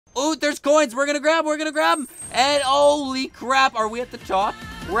Oh, there's coins. We're gonna grab them. And holy crap, are we at the top?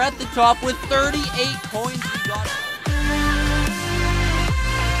 We're at the top with 38 coins. We got it.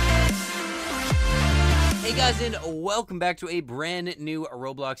 Hey guys, and welcome back to a brand new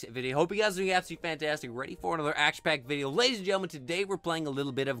Roblox video. Hope you guys are doing absolutely fantastic. Ready for another action-packed video. Ladies and gentlemen, today we're playing a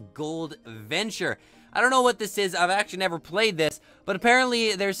little bit of Gold Venture. I don't know what this is. I've actually never played this, but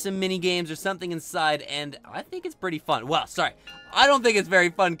apparently there's some mini games or something inside, and I think it's pretty fun. Well, sorry, I don't think it's very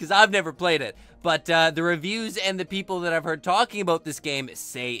fun because I've never played it, but the reviews and the people that I've heard talking about this game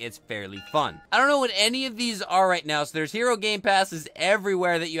say it's fairly fun. I don't know what any of these are right now, so there's hero game passes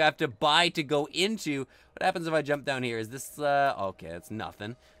everywhere that you have to buy to go into. What happens if I jump down here? Is this, okay, it's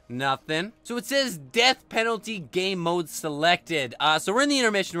nothing. Nothing. So it says death penalty game mode selected. So we're in the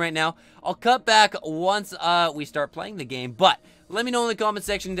intermission right now. I'll cut back once we start playing the game, but let me know in the comment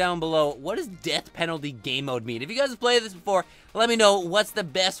section down below, what does death penalty game mode mean? If you guys have played this before, let me know what's the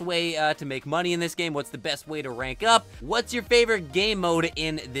best way to make money in this game, what's the best way to rank up, what's your favorite game mode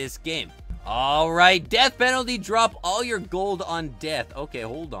in this game. Alright, death penalty, drop all your gold on death. Okay,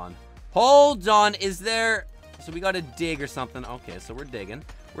 hold on. Hold on, is there... So we gotta dig or something. Okay, so we're digging.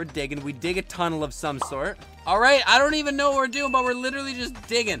 We're digging. We dig a tunnel of some sort. Alright, I don't even know what we're doing, but we're literally just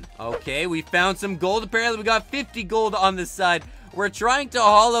digging. Okay, we found some gold. Apparently, we got 50 gold on this side. We're trying to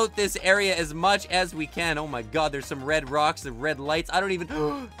haul out this area as much as we can. Oh my god, there's some red rocks, the red lights. I don't even...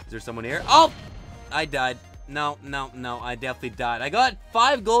 Is there someone here? Oh! I died. No, I definitely died. I got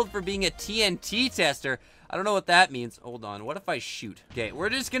 5 gold for being a TNT tester. I don't know what that means. Hold on. What if I shoot? Okay, we're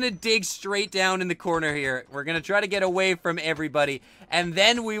just gonna dig straight down in the corner here. We're gonna try to get away from everybody, and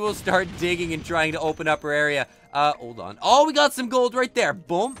then we will start digging and trying to open up our area. Hold on. Oh, we got some gold right there.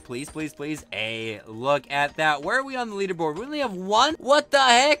 Boom. Please, please, please. Hey, look at that. Where are we on the leaderboard? We only have 1? What the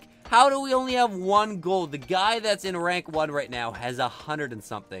heck? How do we only have 1 gold? The guy that's in rank 1 right now has 100 and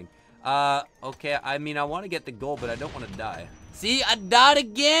something. Okay, I mean, I want to get the gold, but I don't want to die. See, I died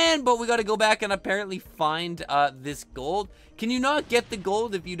again, but we got to go back and apparently find, this gold. Can you not get the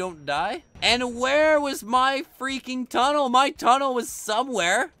gold if you don't die? And where was my freaking tunnel? My tunnel was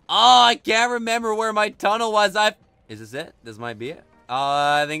somewhere. Oh, I can't remember where my tunnel was. Is this it? This might be it.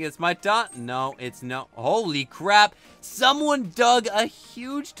 I think it's my tunnel. No, it's no. Holy crap. Someone dug a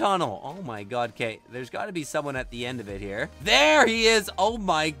huge tunnel. Oh my god. Okay, there's got to be someone at the end of it here. There he is. Oh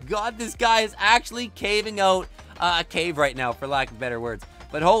my god, this guy is actually caving out a cave right now, for lack of better words.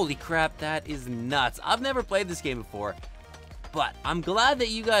 But holy crap, that is nuts. I've never played this game before, but I'm glad that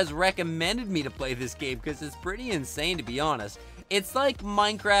you guys recommended me to play this game because it's pretty insane, to be honest. It's like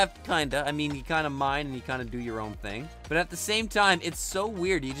Minecraft, kinda. I mean, you kind of mine and you kind of do your own thing. But at the same time, it's so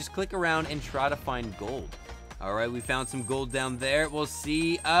weird. You just click around and try to find gold. All right, we found some gold down there. We'll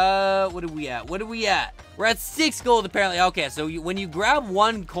see. What are we at? What are we at? We're at 6 gold, apparently. Okay, so when you grab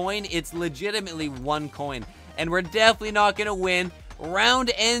 1 coin, it's legitimately 1 coin. And we're definitely not going to win.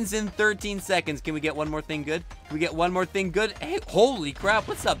 Round ends in 13 seconds. Can we get one more thing good? Can we get one more thing good? Hey, holy crap.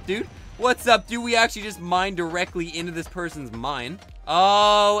 What's up, dude? What's up, dude? We actually just mined directly into this person's mine.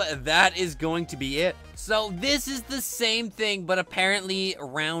 Oh, that is going to be it. So this is the same thing, but apparently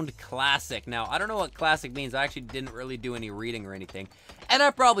round classic. Now, I don't know what classic means. I actually didn't really do any reading or anything. And I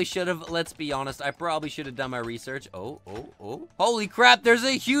probably should have, let's be honest. I probably should have done my research. Oh. Holy crap, there's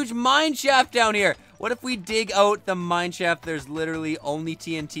a huge mine shaft down here. What if we dig out the mine shaft? There's literally only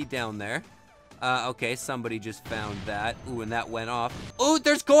TNT down there. Okay, somebody just found that. Ooh, and that went off. Ooh,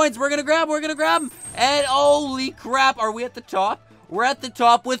 there's coins. We're gonna grab them. And holy crap, are we at the top? We're at the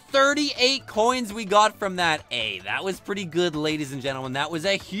top with 38 coins we got from that. Hey, that was pretty good, ladies and gentlemen. That was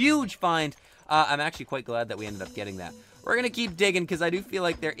a huge find. I'm actually quite glad that we ended up getting that. We're gonna keep digging because I do feel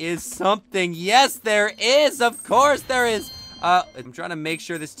like there is something. Yes, there is. Of course there is. I'm trying to make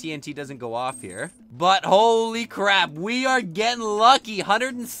sure this TNT doesn't go off here. But holy crap, we are getting lucky.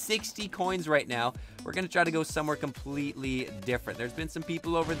 160 coins right now. We're going to try to go somewhere completely different. There's been some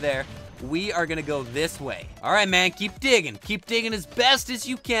people over there. We are going to go this way. All right, man, keep digging. Keep digging as best as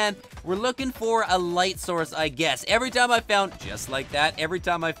you can. We're looking for a light source, I guess. Every time I found, just like that, every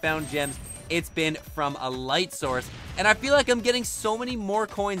time I found gems, it's been from a light source. And I feel like I'm getting so many more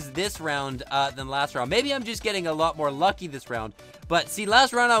coins this round than last round. Maybe I'm just getting a lot more lucky this round. But see,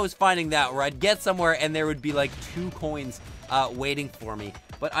 last round I was finding that where I'd get somewhere and there would be like 2 coins waiting for me.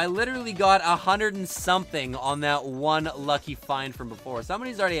 But I literally got 100 and something on that one lucky find from before.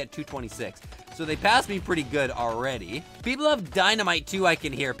 Somebody's already at 226. So they passed me pretty good already. People have dynamite too, I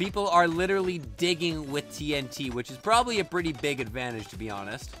can hear. People are literally digging with TNT, which is probably a pretty big advantage, to be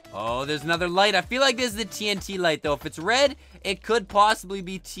honest. Oh, there's another light. I feel like this is the TNT light, though. If it's red, it could possibly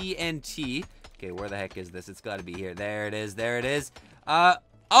be TNT. Okay, where the heck is this? It's got to be here. There it is. There it is.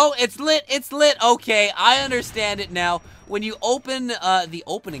 Oh, it's lit. It's lit. Okay, I understand it now. When you open the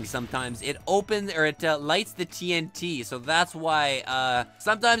opening, sometimes it opens or it lights the TNT. So that's why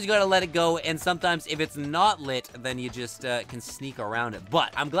sometimes you gotta let it go, and sometimes if it's not lit, then you just can sneak around it.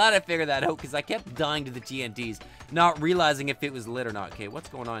 But I'm glad I figured that out because I kept dying to the TNTs, not realizing if it was lit or not. Okay, what's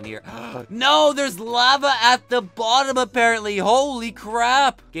going on here? No, there's lava at the bottom apparently. Holy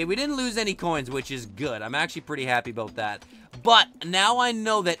crap. Okay, we didn't lose any coins, which is good. I'm actually pretty happy about that. But now I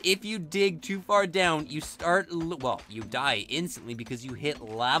know that if you dig too far down, you you die instantly because you hit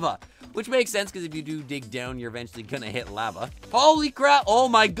lava. Which makes sense because if you do dig down, you're eventually gonna hit lava. Holy crap! Oh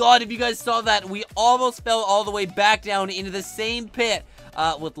my god, if you guys saw that, we almost fell all the way back down into the same pit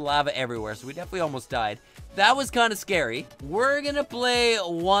with lava everywhere. So we definitely almost died. That was kind of scary. We're gonna play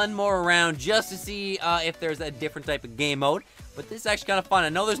one more round just to see if there's a different type of game mode. But this is actually kind of fun. I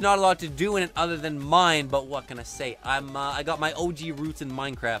know there's not a lot to do in it other than mine, but what can I say? I got my OG roots in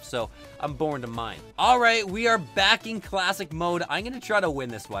Minecraft, so I'm born to mine. All right, we are back in classic mode. I'm gonna try to win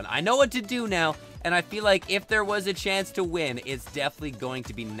this one. I know what to do now, and I feel like if there was a chance to win, it's definitely going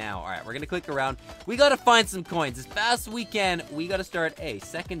to be now. All right, we're gonna click around. We gotta find some coins as fast as we can. We gotta start a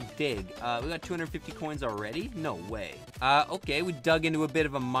second dig. We got 250 coins already? No way. Okay, we dug into a bit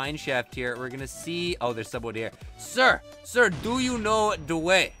of a mine shaft here. We're gonna see. Oh, there's someone here. Sir, do you know the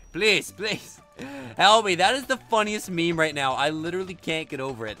way? Please, please. Help me. That is the funniest meme right now. I literally can't get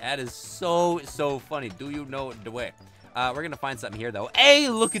over it. That is so funny. Do you know the way? We're gonna find something here, though. Hey,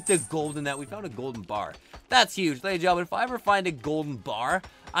 look at the golden that we found a golden bar. That's huge. Ladies and gentlemen, if I ever find a golden bar,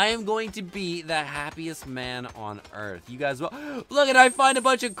 I am going to be the happiest man on earth. You guys will. Look at, I find a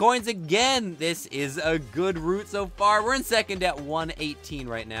bunch of coins again. This is a good route so far. We're in second at 118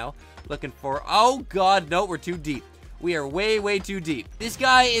 right now. Looking for, oh god, no, we're too deep. We are way too deep. This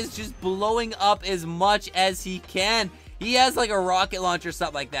guy is just blowing up as much as he can. He has like a rocket launcher or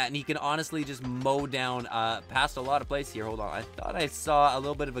something like that, and he can honestly just mow down past a lot of places here. Hold on, I thought I saw a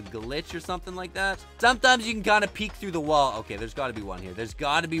little bit of a glitch or something like that. Sometimes you can kind of peek through the wall. Okay, there's got to be one here. There's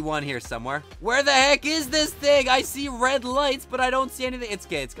got to be one here somewhere. Where the heck is this thing? I see red lights, but I don't see anything. It's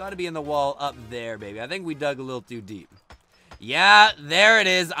okay. It's got to be in the wall up there, baby. I think we dug a little too deep. Yeah, there it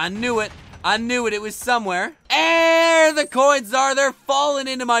is. I knew it. I knew it. It was somewhere. There the coins are. They're falling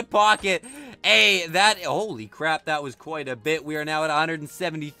into my pocket. Hey, holy crap, that was quite a bit. We are now at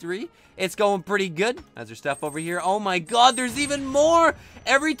 173. It's going pretty good. How's there stuff over here? Oh my god, there's even more.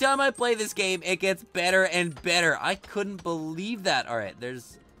 Every time I play this game, it gets better and better. I couldn't believe that. All right,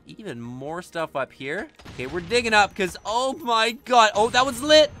 there's even more stuff up here. Okay, we're digging up because, oh my god. Oh, that was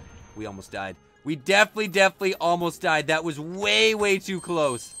lit. We almost died. We definitely almost died. That was way too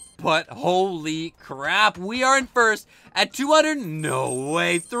close. But holy crap, we are in first at 200, no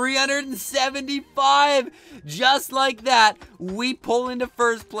way, 375. Just like that, we pull into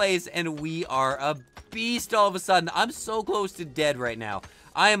first place and we are a beast all of a sudden. I'm so close to dead right now.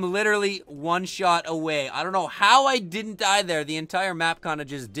 I am literally one shot away. I don't know how I didn't die there. The entire map kind of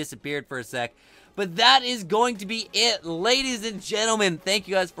just disappeared for a sec. But that is going to be it, ladies and gentlemen. Thank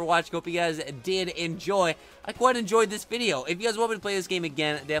you guys for watching. Hope you guys did enjoy. I quite enjoyed this video. If you guys want me to play this game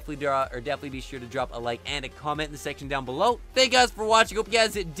again, definitely be sure to drop a like and a comment in the section down below. Thank you guys for watching. Hope you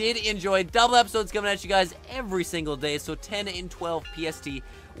guys did enjoy. Double episodes coming at you guys every single day. So 10 and 12 PST,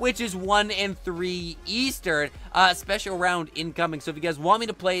 which is 1 and 3 Eastern. Special round incoming. So if you guys want me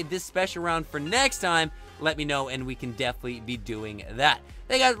to play this special round for next time, let me know and we can definitely be doing that.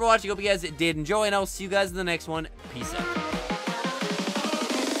 Thank you guys for watching. Hope you guys did enjoy, and I'll see you guys in the next one. Peace out.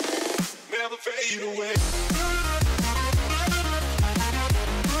 Never fade away.